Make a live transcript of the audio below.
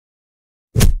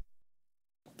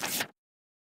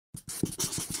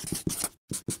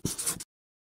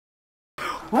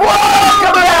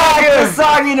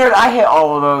Soggy Nerd, I hit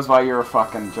all of those while you were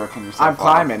fucking jerking yourself I'm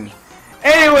climbing.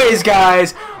 Anyways,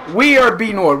 guys, we are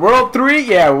beating World 3?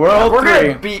 Yeah, World 3. We're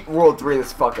gonna beat World 3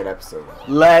 this fucking episode.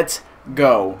 Let's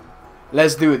go.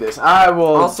 Let's do this. I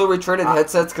will... Also, we traded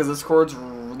headsets because this cord's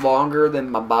longer than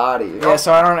my body. Yeah,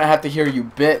 so I don't have to hear you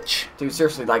bitch. Dude,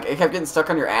 seriously, like, it kept getting stuck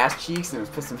on your ass cheeks and it was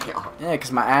pissing me off. Yeah,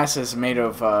 because my ass is made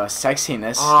of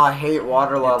sexiness. Oh, I hate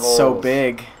water levels. It's so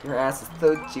big. Your ass is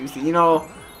so juicy. You know,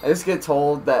 I just get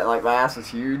told that, like, my ass is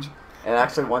huge. And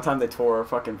actually, one time they tore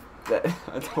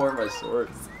I tore my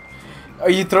shorts. Oh,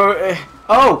 you throw...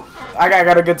 Oh! I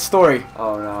got a good story.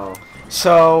 Oh, no.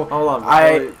 So... Hold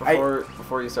on,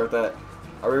 before you start that.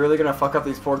 Are we really gonna fuck up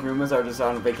these poor Goombas that are just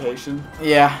on vacation?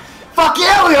 Yeah. Fuck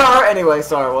yeah, we are! Anyway,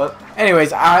 sorry, what?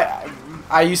 Anyways,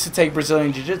 I used to take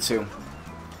Brazilian Jiu-Jitsu.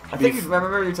 I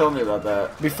remember you told me about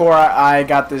that. Before I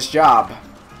got this job.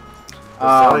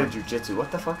 Brazilian Jiu-Jitsu,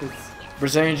 what the fuck is...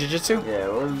 Brazilian Jiu-Jitsu? Yeah,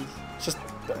 what is...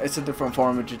 It's a different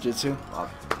form of Jiu-Jitsu.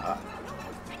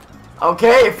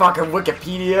 Okay, fucking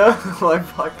Wikipedia. Like,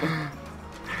 fucking...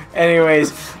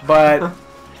 Anyways, but...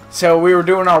 So we were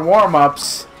doing our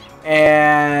warm-ups,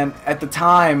 and at the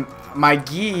time, my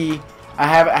gi, I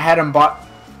had him bought...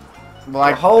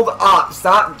 Like, hold up,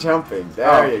 stop jumping.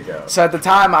 There you go. So at the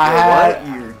time, I had...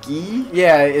 What? Your gi?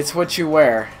 Yeah, it's what you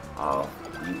wear. Oh.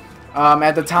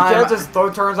 At the time... You can't just throw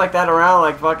terms like that around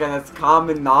like fucking, it's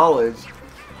common knowledge.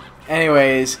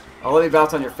 Anyways... I'll let you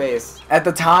bounce on your face. At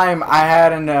the time, I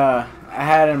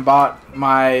hadn't bought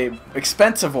my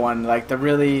expensive one, like the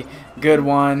really good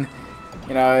one.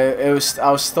 You know,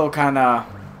 I was still kind of...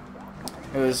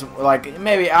 It was like,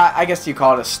 maybe, I guess you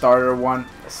call it a starter one.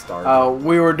 A starter?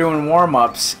 We were doing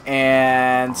warm-ups,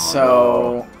 and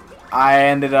so I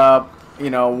ended up, you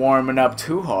know, warming up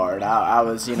too hard. I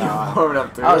was, you know,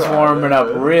 I was warming up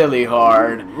really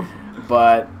hard.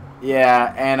 But,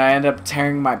 yeah, and I ended up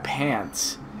tearing my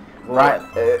pants. Right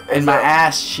in my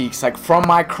ass cheeks, like from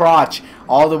my crotch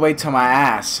all the way to my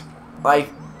ass.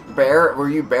 Like bare? Were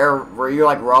you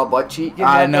like raw butt cheek?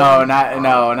 No,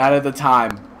 not at the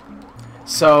time.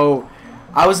 So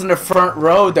I was in the front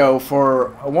row though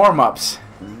for warm-ups,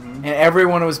 and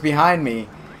everyone was behind me.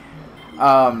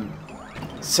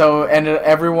 So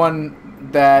everyone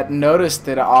that noticed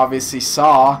it obviously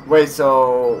saw. Wait,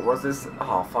 so was this?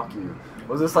 Oh fuck you!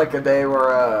 Was this like a day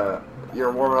where you're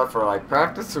warming up for like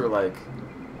practice or like?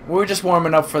 We were just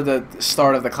warming up for the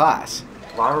start of the class.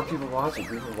 Why were people watching?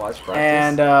 People watch practice.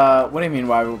 And what do you mean?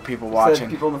 Why were people watching?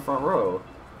 People in the front row.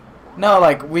 No,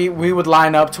 like we would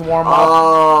line up to warm up.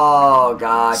 Oh,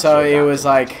 gotcha. So it was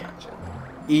like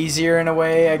easier in a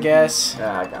way, I guess.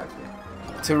 Yeah, I got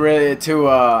you.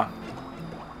 To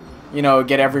you know,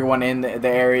 get everyone in the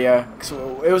area.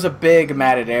 So it was a big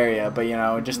matted area, but you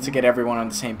know, just to get everyone on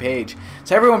the same page.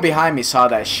 So everyone behind me saw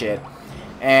that shit.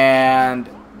 And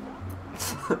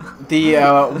the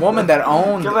woman that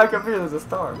owned... Come back up here, there's a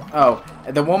star. Oh,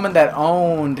 the woman that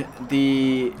owned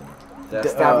the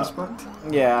establishment?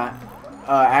 Yeah.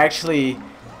 Actually,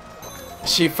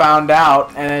 she found out,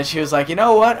 and then she was like, you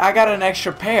know what? I got an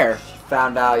extra pair.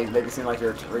 Found out, you make it seem like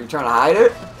were you trying to hide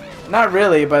it? Not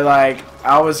really, but like,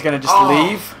 I was gonna just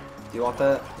leave. Do you want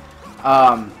that?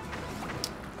 I'm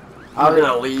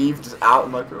gonna leave, just out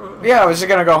and like. Yeah, I was just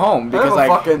gonna go home because like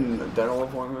fucking dental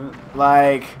appointment.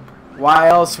 Like, why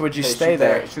else would you stay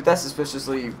there? Shoot that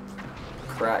suspiciously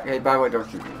crack. Hey, by the way,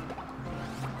 don't shoot me.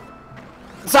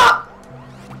 Stop!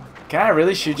 Can I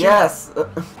really shoot you? Yes.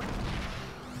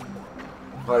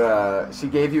 But she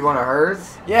gave you one of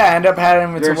hers. Yeah, I ended up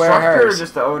having to wear hers. Or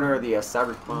just the owner of the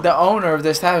establishment? The owner of the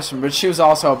establishment, but she was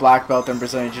also a black belt in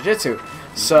Brazilian Jiu-Jitsu.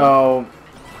 So,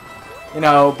 you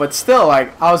know, but still,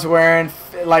 like, I was wearing,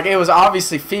 like, it was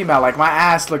obviously female. Like, my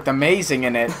ass looked amazing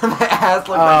in it. My ass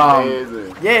looked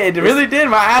amazing. Yeah, it really did.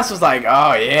 My ass was like,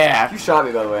 oh, yeah. You shot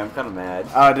me, by the way. I'm kind of mad.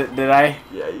 Oh, did I?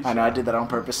 Yeah, you I know, I did that on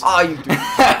purpose. Oh, you do.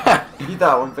 You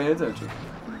thought I wasn't paying attention.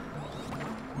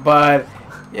 But...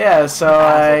 yeah, so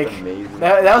like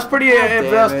that was pretty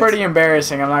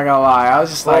embarrassing. I'm not gonna lie. I was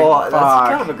just like, fuck. That's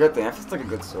kind of a good thing. That feels like a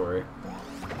good story.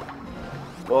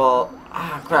 Well,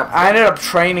 crap. I ended up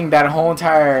training that whole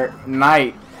entire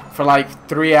night for like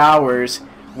 3 hours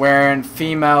wearing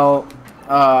female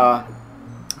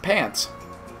pants.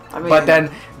 I mean, but then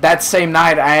that same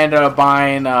night I ended up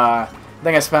buying. I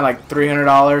think I spent like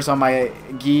 $300 on my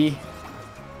gi.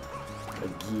 A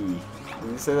gi.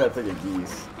 When you say that, I think of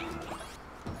geese.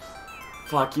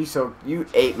 Fuck, you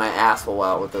ate my asshole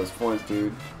out with those points,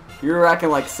 dude. You were racking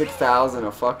like 6,000 a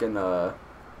fucking, Oh,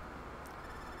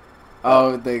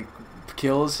 the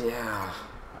kills? Yeah.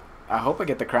 I hope I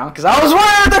get the crown, because I was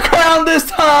wearing the crown this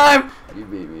time! You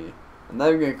beat me. I'm not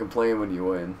even gonna complain when you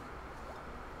win.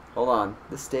 Hold on.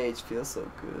 This stage feels so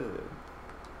good.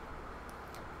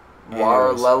 Yes.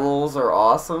 Water levels are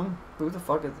awesome. Who the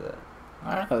fuck is that?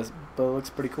 I don't know, but it looks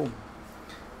pretty cool.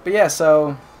 But yeah,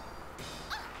 so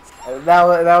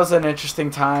that was an interesting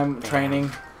time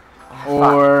training.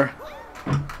 Or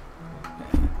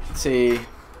let's see. I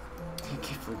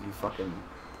can't believe you fucking.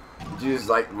 Did you just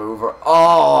like move or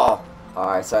oh? All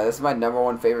right, sorry. This is my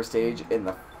 #1 favorite stage in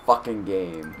the fucking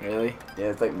game. Really? Yeah,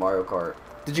 it's like Mario Kart.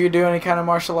 Did you do any kind of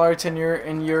martial arts in your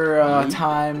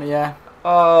time? Yeah.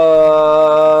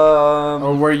 Or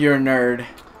were you a nerd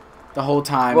the whole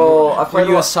time? Well, I played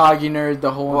were you a soggy nerd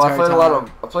the whole entire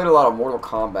time? I played a lot of Mortal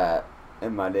Kombat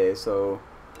in my day, so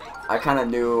I kind of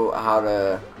knew how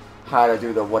to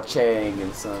do the Wachang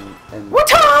and some and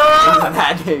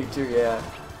that nature. Yeah.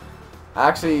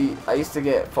 Actually, I used to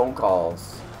get phone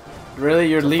calls. Really,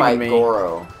 you're leaving me?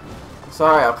 Goro.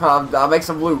 Sorry, I'll make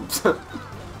some loops. I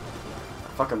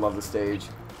fucking love the stage.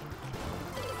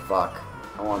 Fuck.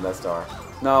 I wanted that star.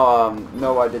 No,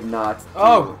 no, I did not.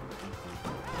 Oh!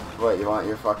 What, you want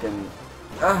your fucking...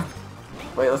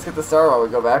 Wait, let's get the star while we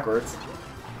go backwards.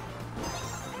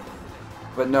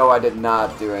 But no, I did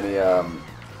not do any,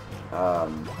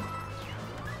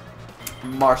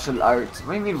 martial arts.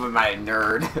 What do you mean with my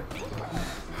nerd?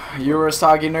 You were a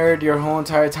soggy nerd your whole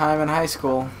entire time in high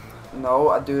school.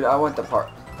 No, dude, I went to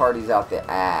parties out the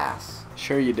ass.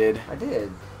 Sure you did. I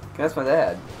did. That's my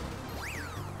dad.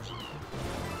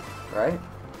 Right?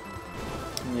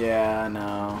 Yeah,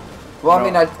 no. Well, no. I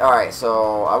mean, alright,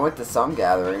 so I went to some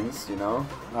gatherings, you know?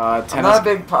 Tennis. I'm not a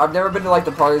big, I've never been to, like,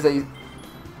 the parties that you...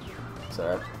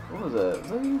 Sorry. What was it?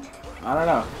 Was that you? I don't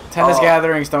know. Tennis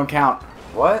gatherings don't count.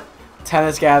 What?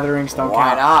 Tennis gatherings don't count.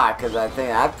 Why not? Because I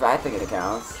think it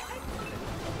counts.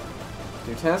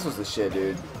 Dude, tennis was the shit,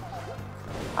 dude.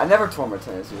 I never tore my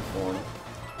tennis uniform.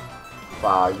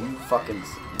 Wow, you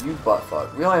butt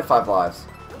fuck. We only have 5 lives.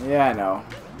 Yeah, I know.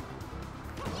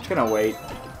 Just gonna wait.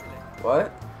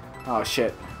 What? Oh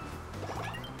shit.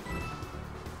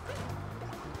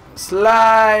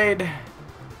 Slide.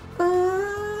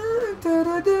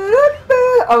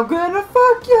 I'm gonna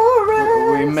fuck your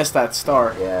ass. We missed that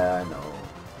star. Yeah, I know.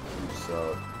 You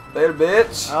suck. Later,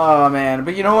 bitch. Oh man,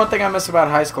 but you know one thing I miss about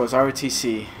high school is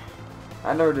ROTC.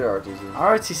 I never did ROTC.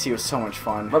 ROTC was so much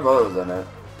fun. My brother was in it.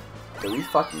 Dude, we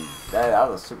fucking... That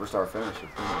was a superstar finish.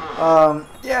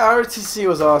 Yeah, ROTC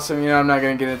was awesome. You know, I'm not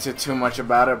gonna get into too much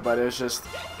about it, but it's just...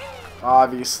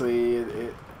 Obviously,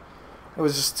 it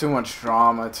was just too much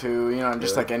drama, too. You know,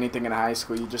 just like anything in high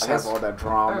school, you just have all that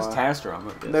drama. There's tennis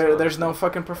drama. There's no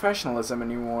fucking professionalism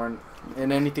anymore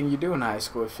in anything you do in high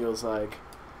school, it feels like.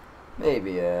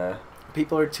 Maybe, yeah.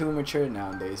 People are too mature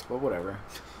nowadays, but whatever.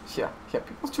 Yeah,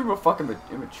 people's too fucking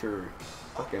immature.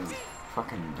 Fucking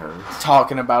nerds.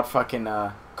 Talking about fucking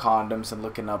condoms and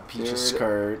looking up Peach's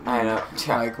skirt. I know.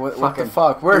 Like, what the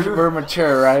fuck? We're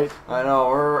mature, right? I know,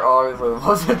 we're always the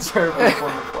most mature people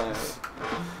on the planet.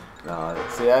 No,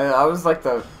 see, I was like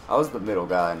I was the middle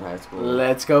guy in high school.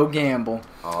 Let's go gamble.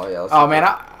 Oh yeah. Oh man,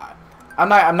 I'm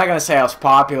not gonna say I was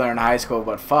popular in high school,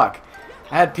 but fuck,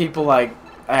 I had people like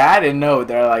I didn't know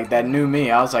they're like that knew me.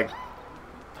 I was like,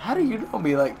 how do you know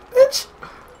me? Like, bitch,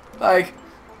 like,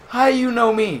 how do you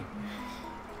know me?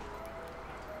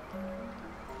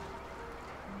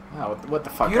 Oh, what the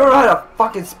fuck? You don't know how to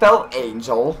fucking spell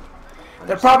angel.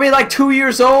 They're probably like 2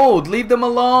 years old. Leave them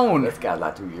alone. This guy's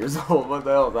not 2 years old. What the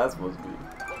hell is that supposed to be?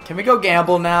 Can we go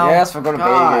gamble now? Yes, we're going to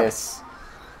Vegas.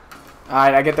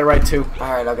 Alright, I get the right 2.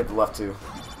 Alright, I'll get the left 2.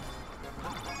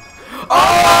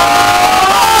 Oh!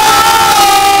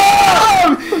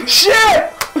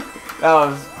 Shit! That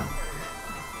was...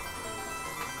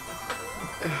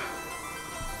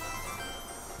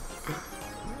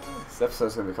 This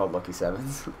episode's going to be called Lucky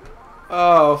Sevens.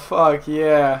 Oh, fuck,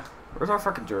 yeah. Where's our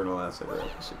fucking journal at? So I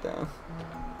write this shit down.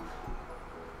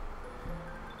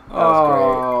 That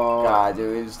was great. God,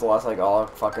 dude, we just lost like all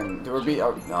fucking... Do we beat...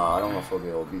 Oh, no, I don't know if we'll be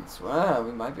able to beat...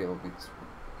 we might be able to beat...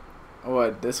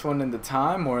 What, this one in the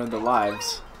time or in the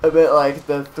lives? I bet like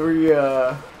the 3,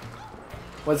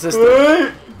 What's this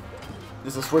thing?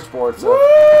 There's a switchboard, so you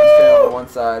stay on the one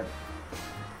side.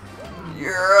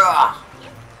 Yeah!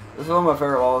 This is one of my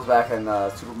favorite levels back in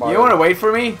Super Mario. You want to wait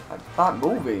for me? I'm not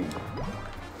moving.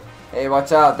 Hey,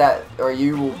 watch out, or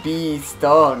you will be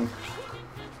stung.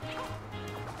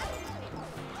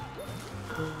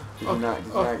 Did you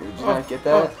not get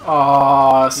that?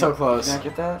 Oh, so close. Did you not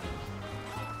get that?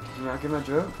 Did you not get my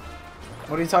joke?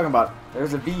 What are you talking about?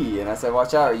 There's a bee, and I said,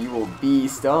 watch out, or you will be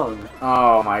stung.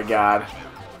 Oh my god.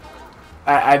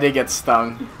 I did get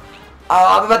stung.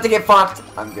 Oh, I'm about to get fucked.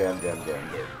 I'm good.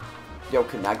 Yo,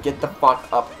 can I get the fuck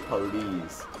up,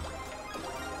 please?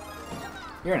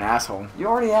 You're an asshole. You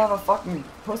already have a fucking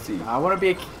pussy. I want to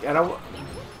be a... I don't...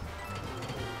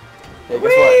 Hey,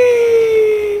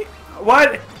 guess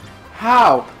what?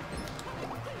 How?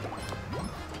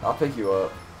 I'll pick you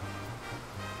up.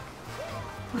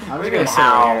 I'm just gonna sit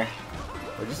right here.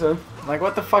 What'd you say? Like,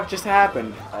 what the fuck just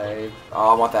happened? Oh,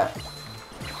 I want that.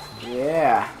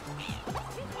 Yeah.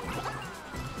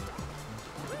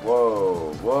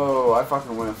 Whoa, whoa, I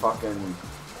fucking went fucking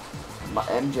my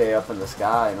MJ up in the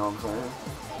sky, you know what I'm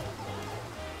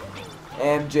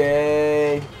saying?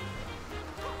 MJ!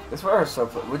 This where so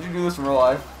would you do this in real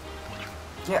life?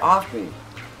 Get off me.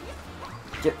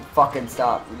 Get fucking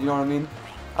stop. You know what I mean?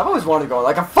 I've always wanted to go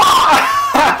like a fuck!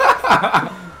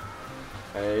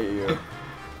 Hey, you. I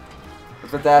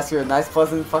was about to ask you a nice,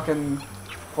 pleasant fucking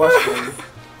question.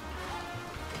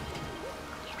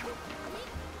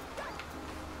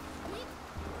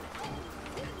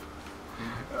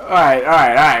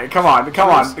 Alright. Come on.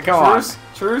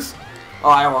 Truce? Oh,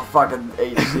 I almost fucking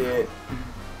ate shit.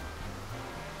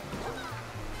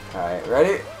 Alright,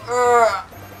 ready?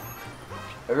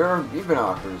 You've been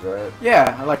on a cruise, right?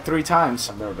 Yeah, like 3 times.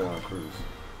 I've never been on a cruise.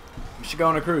 You should go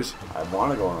on a cruise. I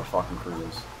want to go on a fucking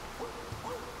cruise.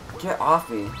 Get off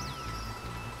me.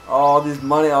 All this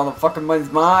money, all the fucking money's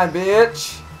mine,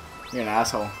 bitch! You're an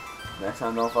asshole. Next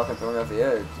time, don't fucking throw me off the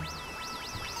edge.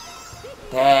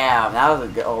 Damn, that was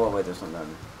a good. Oh, wait, there's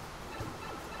something.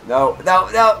 No!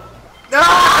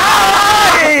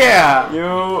 Yeah!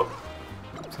 You.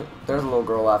 There's a little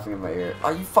girl laughing in my ear.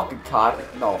 Are you fucking cock?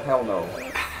 No, hell no.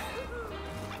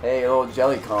 Hey, little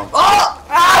jelly cum. Oh!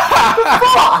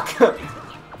 Fuck!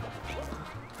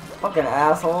 Fucking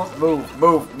assholes.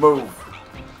 Move.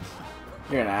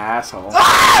 You're an asshole.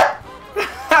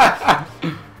 I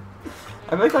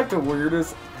make like the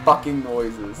weirdest fucking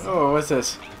noises. Oh, what's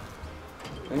this?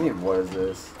 I mean, what is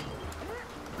this?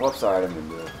 Whoops, sorry, I didn't mean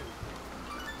to do it.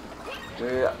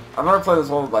 Dude, I remember playing this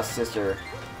one with my sister.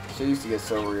 She used to get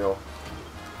so real.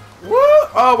 Woo!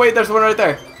 Oh, wait, there's one right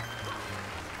there.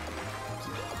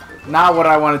 Not what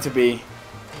I want it to be.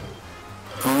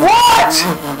 What?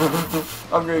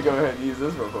 I'm gonna go ahead and use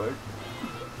this real quick.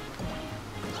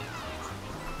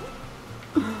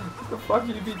 What the fuck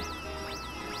you be?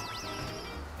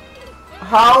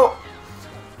 How?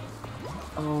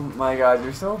 Oh my god,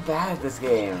 you're so bad at this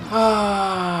game.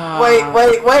 Wait.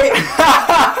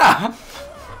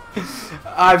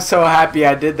 I'm so happy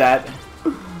I did that.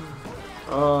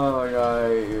 Oh my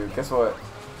god, guess what?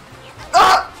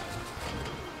 Ah!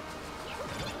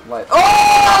 Like,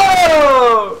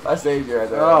 oh! I saved you right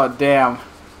there. Oh, damn.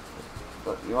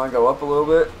 You want to go up a little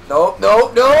bit? Nope.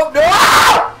 No!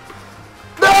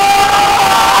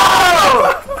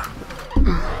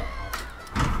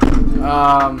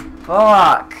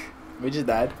 Fuck. We just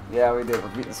died. Yeah, we did. We're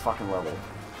beating this fucking level.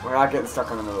 We're not getting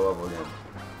stuck on another level again.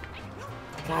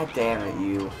 God damn it,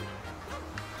 you.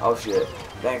 Oh shit.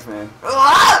 Thanks, man.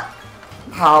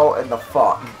 How in the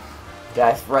fuck did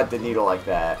I thread the needle like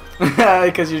that?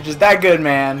 Because you're just that good,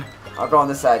 man. I'll go on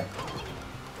this side.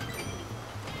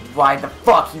 Why the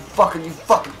fuck? You fucking.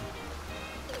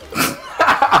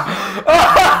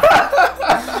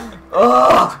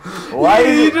 Why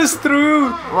you just threw?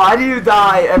 Why do you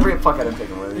die every fucking? I'm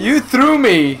taking one of these. You threw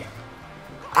me.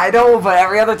 I know, but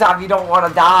every other time you don't want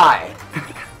to die.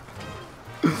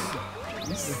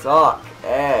 You suck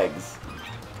eggs.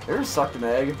 You ever sucked an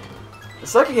egg? The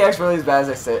sucking eggs really as bad as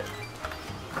I say.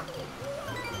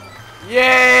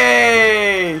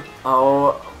 Yay!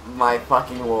 Oh my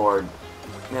fucking lord!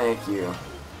 Thank you.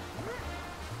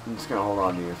 I'm just gonna hold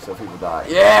on to you so people die.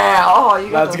 Yeah! Oh, you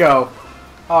got. Let's go.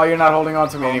 Oh, you're not holding on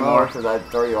to me anymore. Because I'd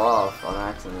throw you off on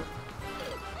accident.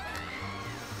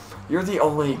 You're the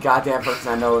only goddamn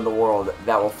person I know in the world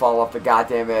that will fall off the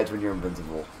goddamn edge when you're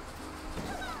invincible.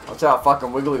 Watch out,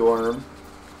 fucking wiggly worm.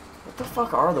 What the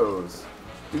fuck are those?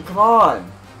 Dude, come on!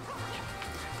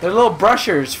 They're little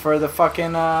brushers for the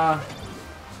fucking, Oh,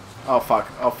 fuck.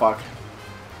 Oh, fuck.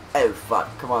 Oh, fuck.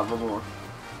 Come on, one more.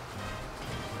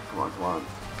 Come on.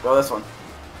 Go this one.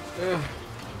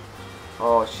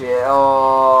 Oh, shit. Oh,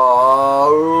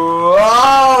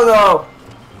 no!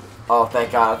 Oh,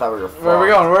 thank God. I thought we were fucked. Where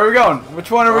are we going?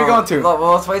 Which one are we going to?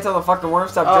 Well, let's wait till the fucking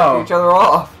worms stop jerking each other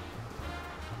off.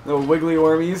 Little wiggly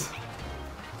wormies.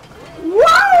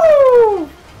 Woo!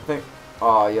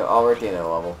 Oh, yeah, I'll wait at the end of the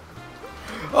level.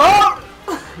 Oh!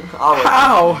 I'll wait.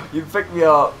 How? You pick me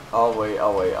up. I'll wait.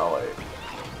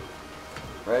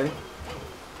 Ready?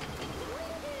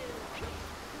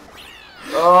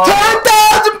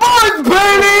 10,000 points,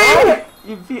 baby!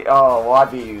 You beat. Oh, well, I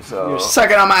beat you, so. You're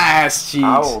sucking on my ass cheeks.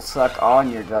 I will suck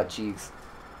on your gut cheeks.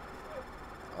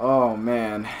 Oh,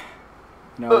 man.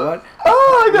 You know what?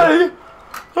 Oh, I got it.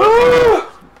 Oh,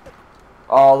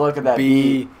 look at that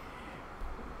B.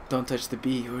 Don't touch the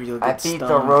B or you'll get I beat stung.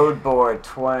 the road board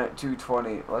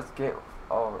 220. Let's get.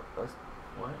 Oh, let's.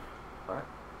 What?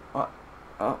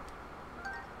 Oh.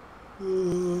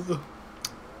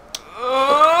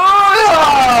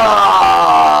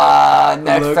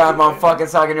 Next time I'm fucking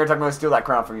SoggyNerds, I'm gonna steal that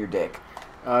crown from your dick.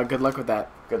 Good luck with that.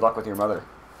 Good luck with your mother.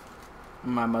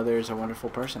 My mother is a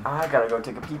wonderful person. I gotta go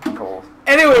take a pee-pee hole.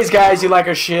 Anyways, guys, you like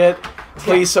our shit?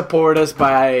 Please support us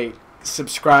by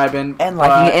subscribing and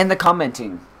liking and the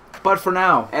commenting. But for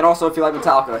now, and also if you like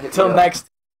Metallica, hit till next.